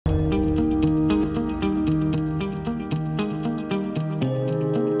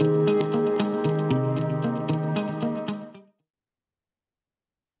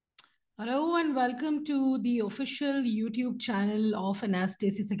welcome to the official YouTube channel of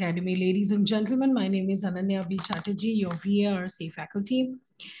Anastasis Academy. Ladies and gentlemen, my name is Ananya B. Chatterjee, your VARC faculty.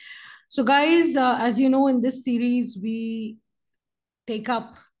 So guys, as you know, in this series, we take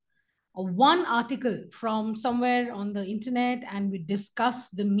up one article from somewhere on the internet and we discuss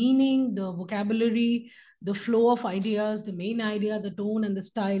the meaning, the vocabulary, the flow of ideas, the main idea, the tone and the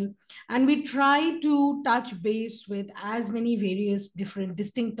style. And we try to touch base with as many various different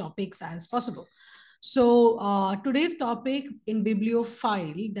distinct topics as possible. So today's topic in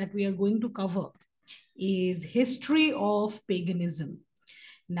Bibliophile that we are going to cover is history of paganism.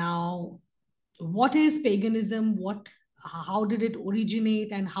 Now, what is paganism? How did it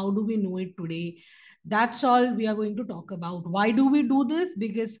originate and how do we know it today? That's all we are going to talk about. Why do we do this?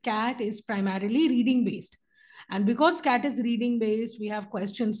 Because CAT is primarily reading based. And because CAT is reading based, we have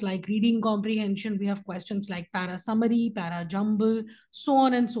questions like reading comprehension. We have questions like para summary, para jumble, so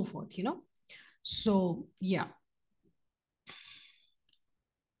on and so forth, So, yeah.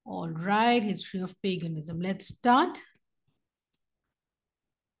 All right, history of paganism. Let's start.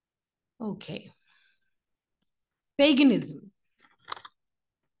 Okay. Paganism.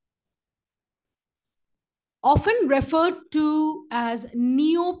 Often referred to as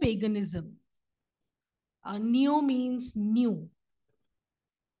neo-paganism. Neo means new.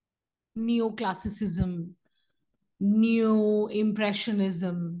 Neoclassicism,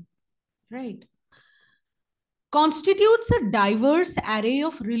 neo-impressionism, right? Constitutes a diverse array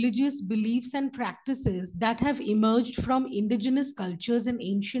of religious beliefs and practices that have emerged from indigenous cultures and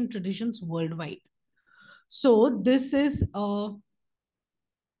ancient traditions worldwide. So this is a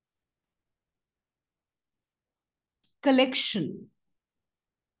collection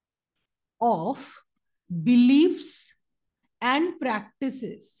of beliefs and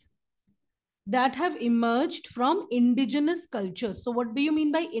practices that have emerged from indigenous cultures. So what do you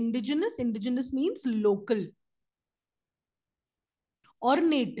mean by indigenous? Indigenous means local or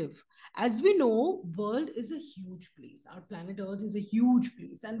native. As we know, world is a huge place. Our planet Earth is a huge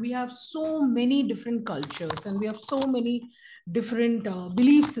place. And we have so many different cultures and we have so many different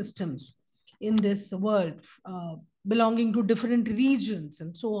belief systems in this world, belonging to different regions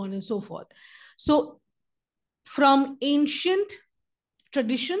and so on and so forth. So from ancient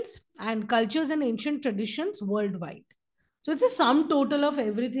traditions and cultures and ancient traditions worldwide. So it's a sum total of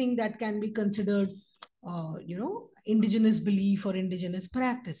everything that can be considered, indigenous belief or indigenous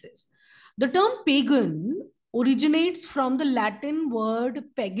practices. The term pagan originates from the Latin word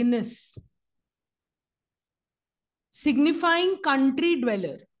paganus, signifying country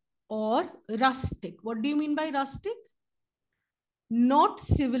dweller or rustic. What do you mean by rustic? Not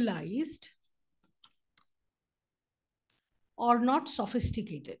civilized or not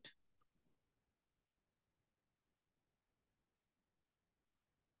sophisticated.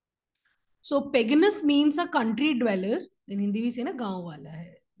 So paganus means a country dweller. In Hindi we say na gaon wala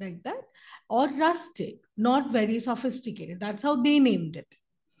hai, like that. Or rustic, not very sophisticated. That's how they named it.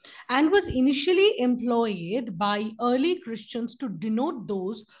 And was initially employed by early Christians to denote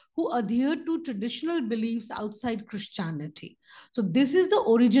those who adhered to traditional beliefs outside Christianity. So this is the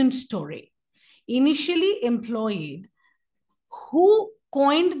origin story. Initially employed, who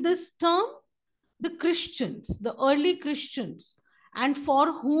coined this term? The Christians, the early Christians. And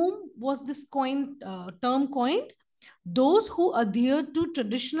for whom was this term coined? Those who adhered to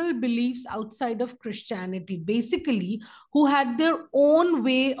traditional beliefs outside of Christianity, basically, who had their own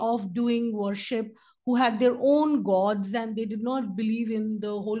way of doing worship, who had their own gods, and they did not believe in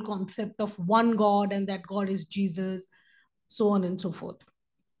the whole concept of one God and that God is Jesus, so on and so forth.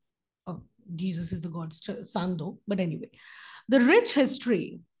 Oh, Jesus is the God's son, though. But anyway, the rich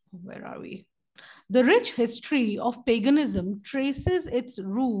history, where are we? The rich history of paganism traces its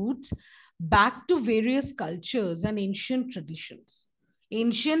roots back to various cultures and ancient traditions.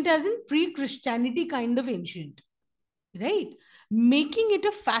 Ancient as in pre-Christianity kind of ancient, right? Making it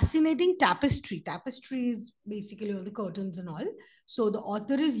a fascinating tapestry. Tapestry is basically all the curtains and all. So the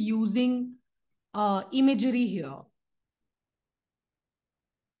author is using imagery here.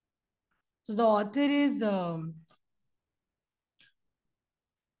 So the author is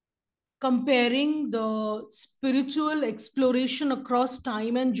comparing the spiritual exploration across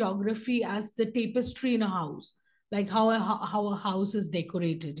time and geography as the tapestry in a house, like how a house is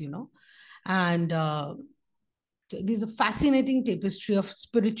decorated, And it is a fascinating tapestry of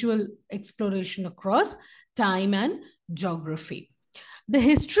spiritual exploration across time and geography. The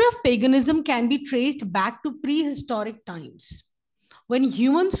history of paganism can be traced back to prehistoric times, when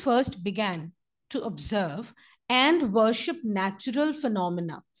humans first began to observe and worship natural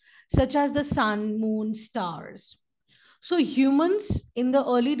phenomena such as the sun, moon, stars. So humans in the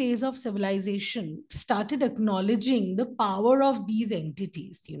early days of civilization started acknowledging the power of these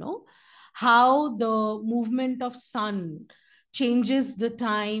entities, how the movement of sun changes the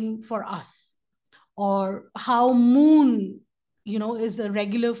time for us, or how moon, is a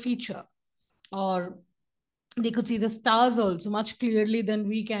regular feature, or they could see the stars also much clearly than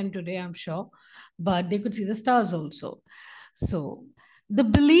we can today, I'm sure, but they could see the stars also. So the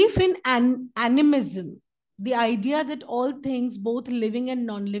belief in animism, the idea that all things, both living and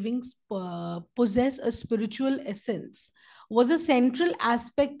non-living, possess a spiritual essence, was a central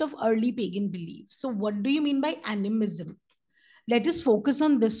aspect of early pagan beliefs. So what do you mean by animism? Let us focus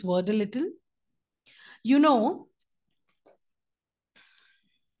on this word a little. you know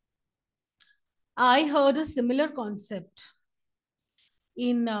I heard a similar concept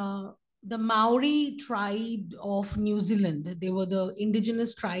in the Maori tribe of New Zealand. They were the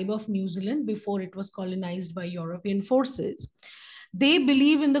indigenous tribe of New Zealand before it was colonized by European forces. They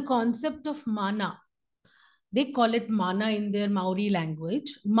believe in the concept of mana. They call it mana in their Maori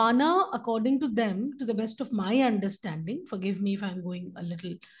language. Mana, according to them, to the best of my understanding, forgive me if I'm going a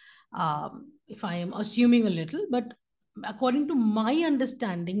little, if I am assuming a little, but according to my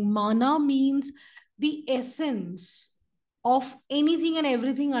understanding, mana means the essence of anything and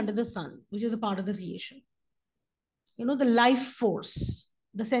everything under the sun, which is a part of the creation. The life force,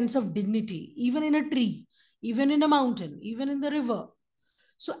 the sense of dignity, even in a tree, even in a mountain, even in the river.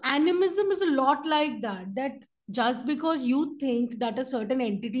 So animism is a lot like that just because you think that a certain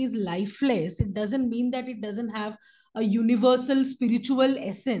entity is lifeless, it doesn't mean that it doesn't have a universal spiritual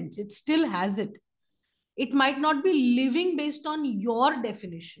essence. It still has it. It might not be living based on your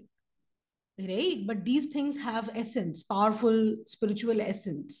definition, right? But these things have essence, powerful spiritual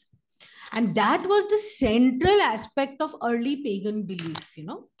essence. And that was the central aspect of early pagan beliefs,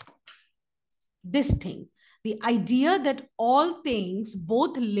 this thing, the idea that all things,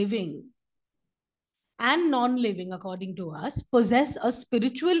 both living and non-living, according to us, possess a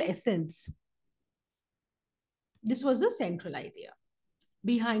spiritual essence. This was the central idea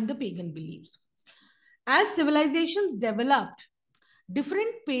behind the pagan beliefs. As civilizations developed,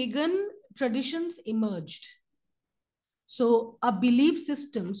 different pagan traditions emerged. So a belief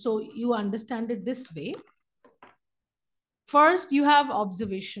system, so you understand it this way. First, you have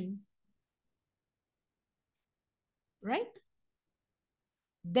observation, right?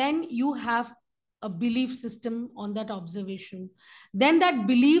 Then you have a belief system on that observation. Then that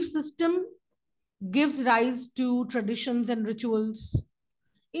belief system gives rise to traditions and rituals.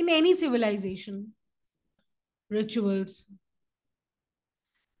 In any civilization, rituals,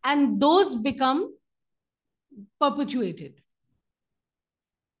 and those become perpetuated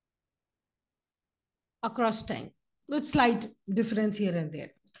across time with slight difference here and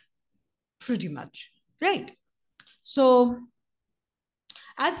there, pretty much, right? So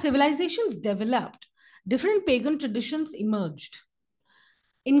as civilizations developed, different pagan traditions emerged,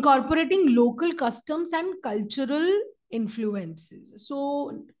 incorporating local customs and cultural influences.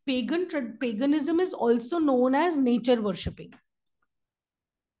 So paganism is also known as nature worshipping.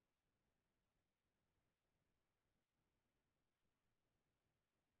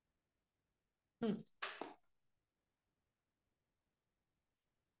 Hmm.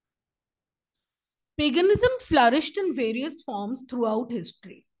 Paganism flourished in various forms throughout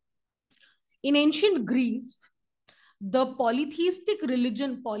history. In ancient Greece, the polytheistic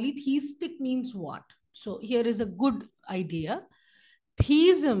means what? So here is a good idea.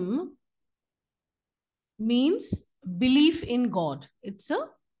 Theism means belief in God. It's a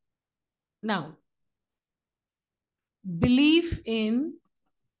noun. Belief in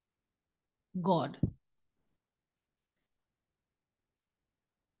God.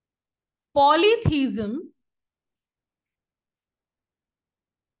 Polytheism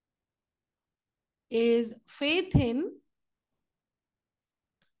is faith in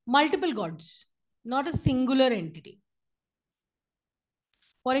multiple gods, not a singular entity.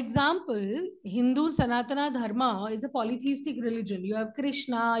 For example, Hindu Sanatana Dharma is a polytheistic religion. You have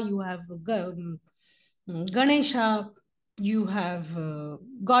Krishna, you have Ganesha, you have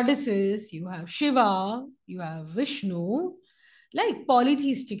goddesses, you have Shiva, you have Vishnu, like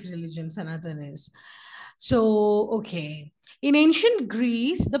polytheistic religion, Sanatana is. So, okay. In ancient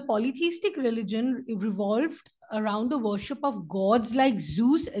Greece, the polytheistic religion revolved around the worship of gods like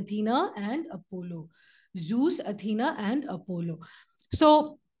Zeus, Athena, and Apollo. Zeus, Athena, and Apollo.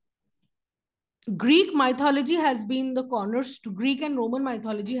 So, Greek mythology has been the cornerstone. Greek and Roman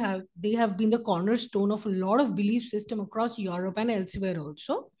mythology have been the cornerstone of a lot of belief system across Europe and elsewhere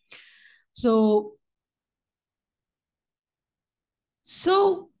also. So,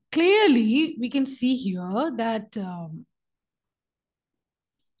 so clearly we can see here that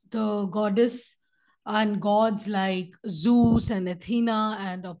the goddess and gods like Zeus and Athena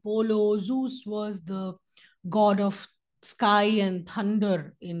and Apollo. Zeus was the god of sky and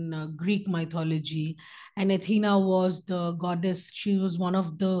thunder in Greek mythology, and Athena was the goddess. She was one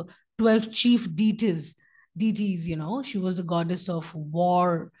of the 12 chief deities. Deities, she was the goddess of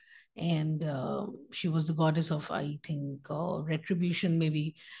war, and she was the goddess of, I think, retribution,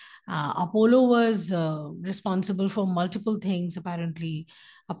 maybe. Apollo was responsible for multiple things, apparently.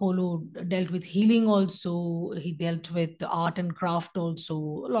 Apollo dealt with healing also, he dealt with art and craft also,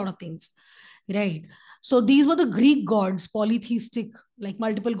 a lot of things, right? So these were the Greek gods, polytheistic, like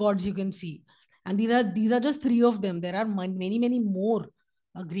multiple gods you can see. And these are just three of them. There are many, many more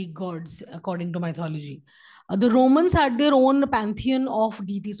Greek gods according to mythology. The Romans had their own pantheon of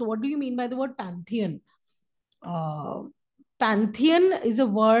deities. So what do you mean by the word pantheon? Uh, Pantheon is a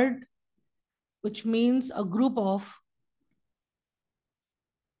word which means a group of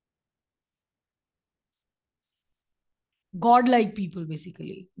godlike people,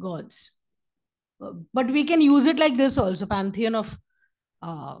 basically gods. But we can use it like this also: pantheon of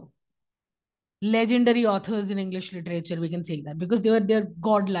uh, legendary authors in English literature. We can say that because they're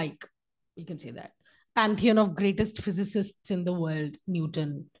godlike. We can say that pantheon of greatest physicists in the world: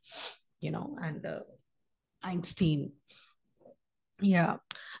 Newton, and Einstein. Yeah.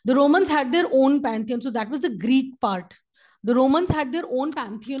 The Romans had their own pantheon. So that was the Greek part. The Romans had their own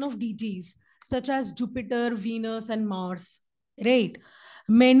pantheon of deities, such as Jupiter, Venus, and Mars. Right.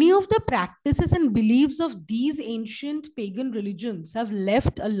 Many of the practices and beliefs of these ancient pagan religions have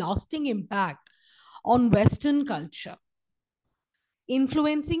left a lasting impact on Western culture,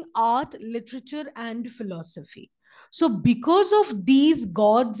 influencing art, literature, and philosophy. So, because of these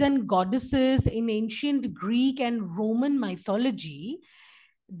gods and goddesses in ancient Greek and Roman mythology,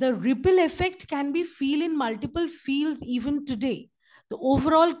 the ripple effect can be feel in multiple fields even today. The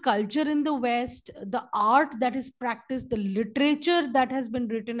overall culture in the West, the art that is practiced, the literature that has been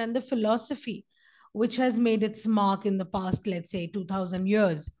written, and the philosophy which has made its mark in the past, let's say, 2000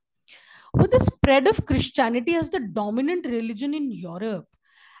 years. With the spread of Christianity as the dominant religion in Europe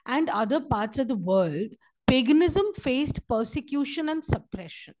and other parts of the world, paganism faced persecution and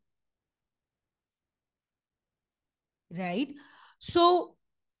suppression. Right? So,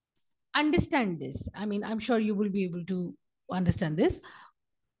 understand this. I mean, I'm sure you will be able to understand this.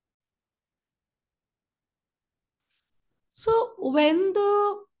 So, when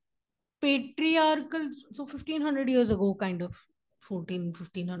the patriarchal, so 1500 years ago, kind of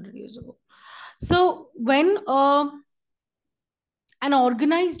 1500 years ago. So, when an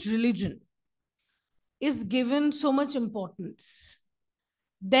organized religion is given so much importance,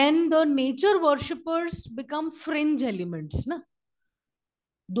 then the nature worshippers become fringe elements. Na?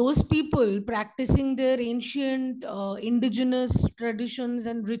 Those people practicing their ancient indigenous traditions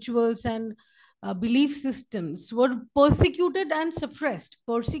and rituals and belief systems were persecuted and suppressed.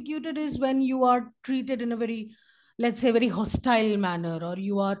 Persecuted is when you are treated in a very, let's say, very hostile manner, or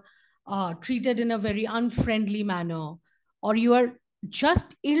you are treated in a very unfriendly manner, or you are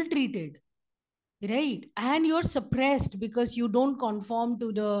just ill treated, right? And you're suppressed because you don't conform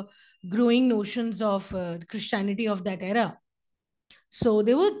to the growing notions of Christianity of that era. So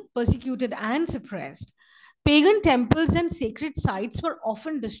they were persecuted and suppressed. Pagan temples and sacred sites were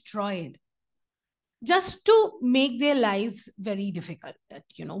often destroyed just to make their lives very difficult. That,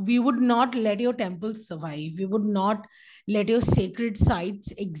 we would not let your temples survive. We would not let your sacred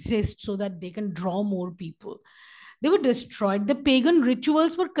sites exist so that they can draw more people. They were destroyed. The pagan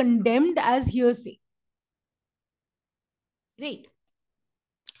rituals were condemned as heresy. Right.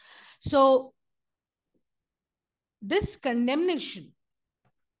 So this condemnation,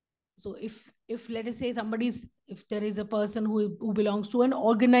 so if let us say somebody's, if there is a person who belongs to an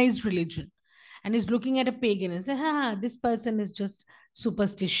organized religion and is looking at a pagan and say, this person is just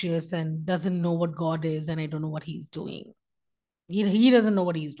superstitious and doesn't know what God is, and I don't know what he's doing. He doesn't know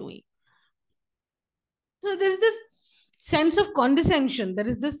what he's doing. So there's this sense of condescension. There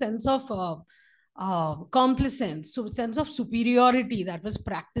is this sense of complacence, so sense of superiority that was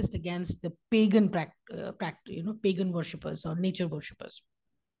practiced against the pagan pagan worshippers or nature worshippers.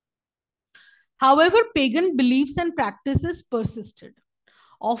 However, pagan beliefs and practices persisted,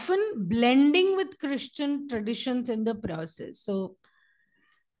 often blending with Christian traditions in the process. So,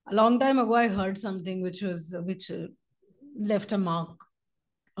 a long time ago, I heard something which left a mark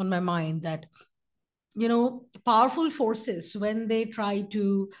on my mind, that powerful forces, when they try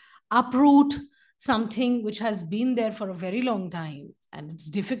to uproot something which has been there for a very long time and it's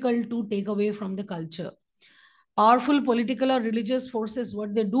difficult to take away from the culture, powerful political or religious forces,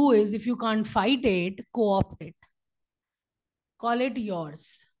 what they do is, if you can't fight it, co-opt it, call it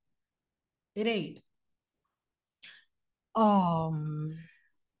yours. Right. Um,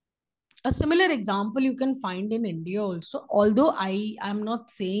 a similar example you can find in India also. Although I am not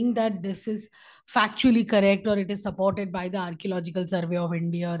saying that this is factually correct or it is supported by the Archaeological Survey of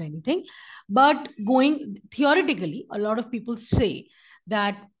India or anything, but going theoretically, a lot of people say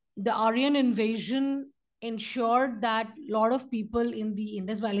that the Aryan invasion ensured that a lot of people in the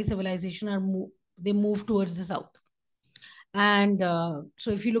Indus Valley civilization they move towards the south. And so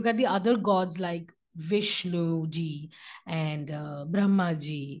if you look at the other gods like Vishnu ji and Brahma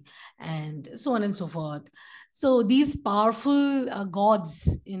ji and so on and so forth. So these powerful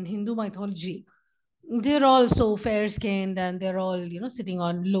gods in Hindu mythology, they're all so fair skinned and they're all, sitting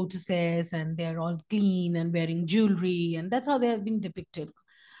on lotuses and they're all clean and wearing jewelry. And that's how they have been depicted.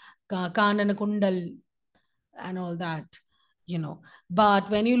 Kanana Kundal and all that, But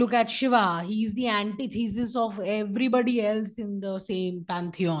when you look at Shiva, he's the antithesis of everybody else in the same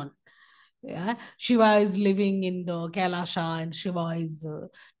pantheon. Yeah, Shiva is living in the Kailasha, and Shiva is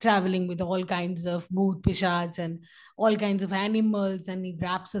traveling with all kinds of bhoot pishats and all kinds of animals, and he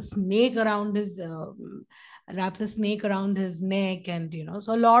wraps a snake around his neck, and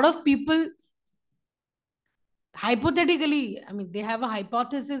so a lot of people hypothetically, I mean, they have a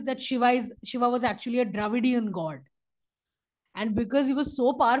hypothesis that Shiva was actually a Dravidian god, and because he was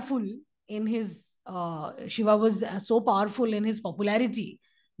so powerful in his Shiva was so powerful in his popularity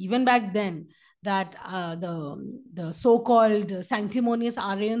even back then, that the so-called sanctimonious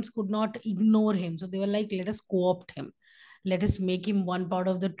Aryans could not ignore him, so they were like, let us co-opt him, let us make him one part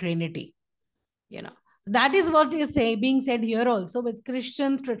of the Trinity. you know that is what is being said here also with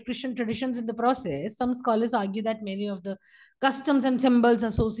Christian traditions. In the process, some scholars argue that many of the customs and symbols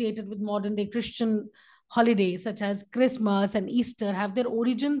associated with modern day Christian holidays such as Christmas and Easter have their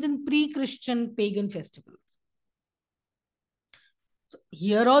origins in pre-Christian pagan festivals. So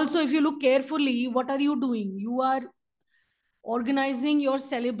here also, if you look carefully, what are you doing? You are organizing your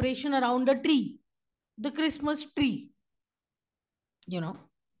celebration around a tree, the Christmas tree. you know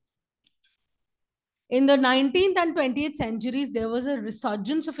In the 19th and 20th centuries, there was a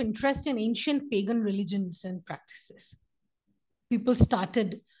resurgence of interest in ancient pagan religions and practices. People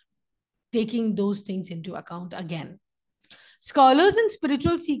started taking those things into account again. Scholars and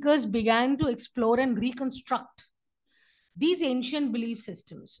spiritual seekers began to explore and reconstruct these ancient belief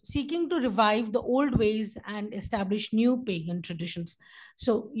systems, seeking to revive the old ways and establish new pagan traditions.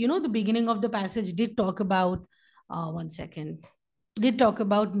 So, the beginning of the passage did talk about, one second, did talk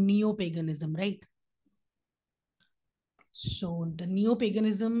about neo paganism, right? So the neo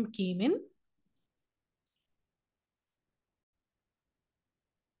paganism came in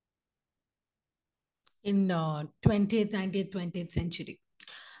 20th, 19th, 20th century.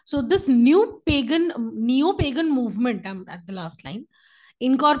 So this neo pagan movement, I'm at the last line,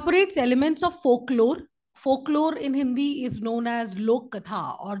 incorporates elements of folklore. Folklore in Hindi is known as lok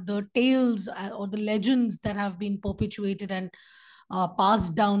katha, or the tales or the legends that have been perpetuated and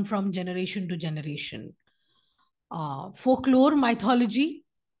passed down from generation to generation. Folklore, mythology,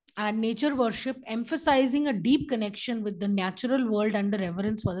 and nature worship, emphasizing a deep connection with the natural world and a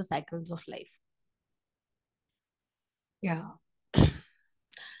reverence for the cycles of life. Yeah.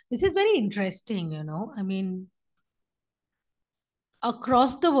 This is very interesting. I mean,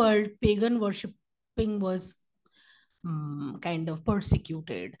 across the world, pagan worshipping was kind of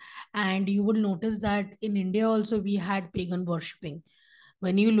persecuted. And you will notice that in India also we had pagan worshipping.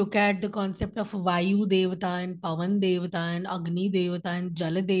 When you look at the concept of Vayu Devata and Pavan Devata and Agni Devata and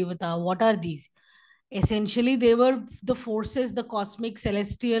Jala Devata, what are these? Essentially, they were the forces, the cosmic,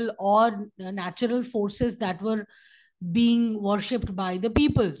 celestial, or natural forces that were being worshipped by the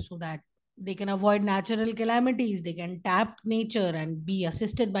people so that they can avoid natural calamities, they can tap nature and be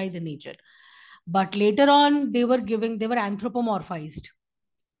assisted by the nature. But later on, they were anthropomorphized.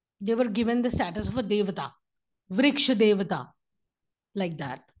 They were given the status of a devata, vriksha devata, like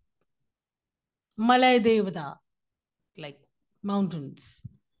that, malay devata, like mountains,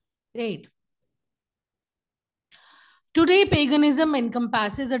 right? Today, paganism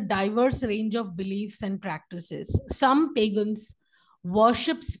encompasses a diverse range of beliefs and practices. Some pagans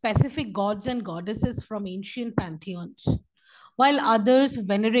worship specific gods and goddesses from ancient pantheons, while others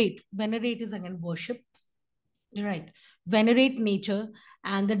venerate is again worship, right? Venerate nature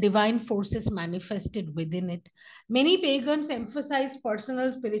and the divine forces manifested within it. Many pagans emphasize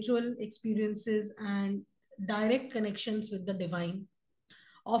personal spiritual experiences and direct connections with the divine,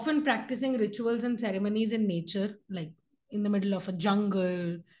 often practicing rituals and ceremonies in nature, like in the middle of a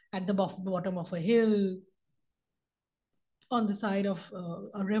jungle, at the bottom of a hill, on the side of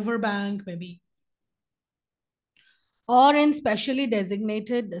a river bank, maybe. or in specially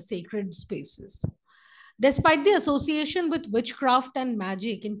designated sacred spaces. Despite the association with witchcraft and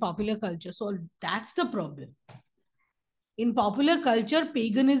magic in popular culture. So that's the problem. In popular culture,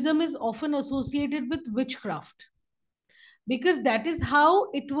 paganism is often associated with witchcraft because that is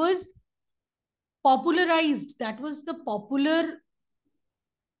how it was popularized. That was the popular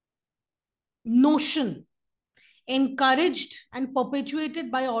notion, encouraged and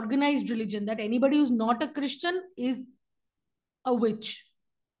perpetuated by organized religion, that anybody who's not a Christian is a witch.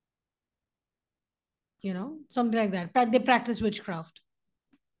 Something like that. They practice witchcraft.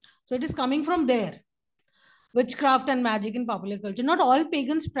 So it is coming from there. Witchcraft and magic in popular culture. Not all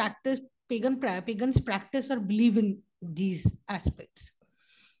pagans practice or believe in these aspects.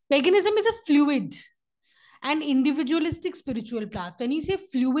 Paganism is a fluid and individualistic spiritual path. When you say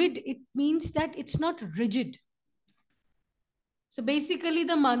fluid, it means that it's not rigid. So basically,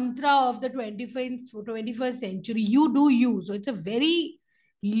 the mantra of the 21st century, you do you. So it's a very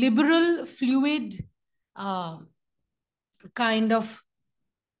liberal, fluid kind of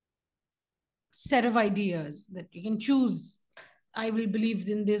set of ideas that you can choose. I will believe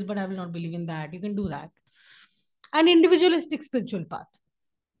in this, but I will not believe in that. You can do that. An individualistic spiritual path,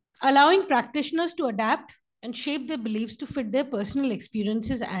 allowing practitioners to adapt and shape their beliefs to fit their personal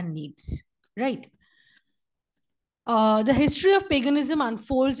experiences and needs. Right. The history of paganism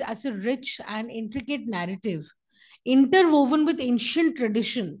unfolds as a rich and intricate narrative, interwoven with ancient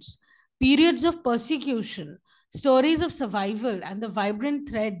traditions, periods of persecution, stories of survival, and the vibrant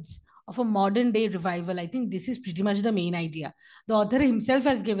threads of a modern day revival. I think this is pretty much the main idea. The author himself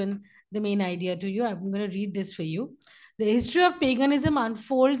has given the main idea to you. I'm going to read this for you. The history of paganism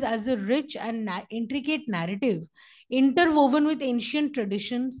unfolds as a rich and intricate narrative, interwoven with ancient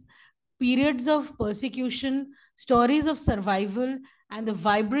traditions, periods of persecution, stories of survival, and the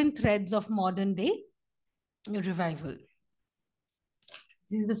vibrant threads of modern day revival.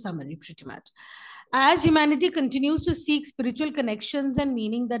 This is the summary, pretty much. As humanity continues to seek spiritual connections and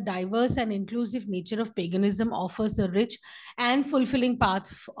meaning, the diverse and inclusive nature of paganism offers a rich and fulfilling path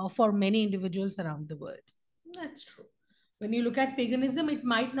for many individuals around the world. That's true. When you look at paganism, it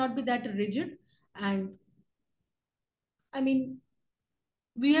might not be that rigid. And I mean,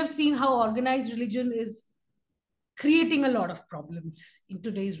 we have seen how organized religion is creating a lot of problems in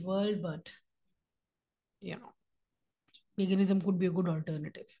today's world, but paganism could be a good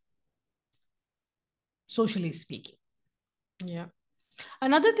alternative, socially speaking. Yeah.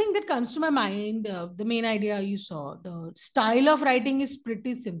 Another thing that comes to my mind, the main idea you saw, the style of writing is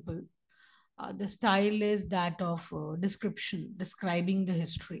pretty simple. The style is that of description, describing the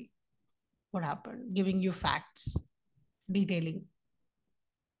history, what happened, giving you facts, detailing.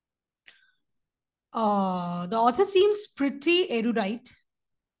 The author seems pretty erudite.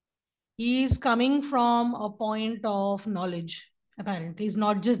 He is coming from a point of knowledge, apparently. He's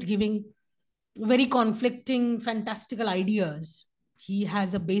not just giving very conflicting, fantastical ideas. He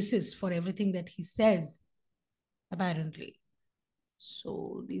has a basis for everything that he says, apparently.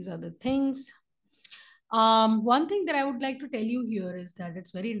 So these are the things. One thing that I would like to tell you here is that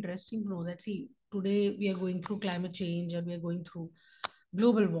it's very interesting to know that, see, today we are going through climate change and we are going through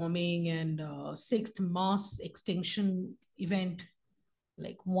global warming and sixth mass extinction event.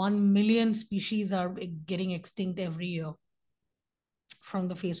 Like 1 million species are getting extinct every year from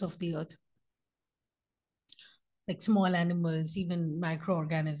the face of the earth. Like small animals, even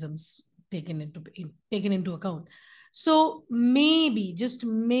microorganisms taken into account. So maybe, just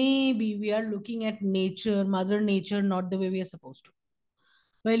maybe, we are looking at nature, Mother Nature, not the way we are supposed to.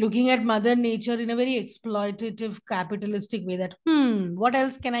 We're looking at Mother Nature in a very exploitative, capitalistic way that, what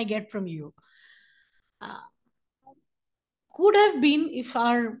else can I get from you? Could have been, if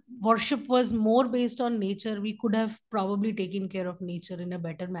our worship was more based on nature, we could have probably taken care of nature in a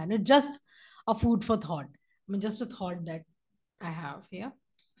better manner. Just a food for thought. I mean, just a thought that I have. Yeah.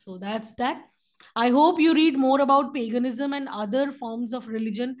 So that's that. I hope you read more about paganism and other forms of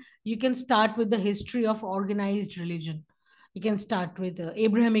religion. You can start with the history of organized religion. You can start with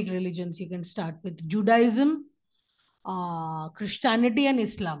Abrahamic religions. You can start with Judaism, Christianity, and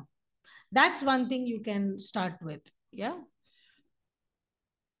Islam. That's one thing you can start with. Yeah.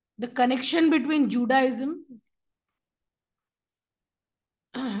 The connection between Judaism,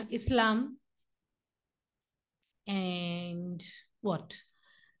 Islam, and what?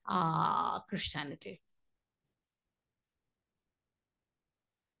 Christianity.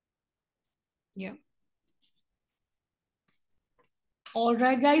 Yeah. All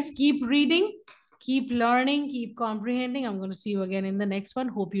right, guys, keep reading, keep learning, keep comprehending. I'm going to see you again in the next one.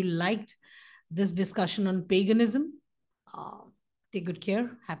 Hope you liked this discussion on paganism. Take good care.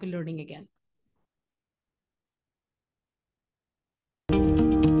 Happy learning again.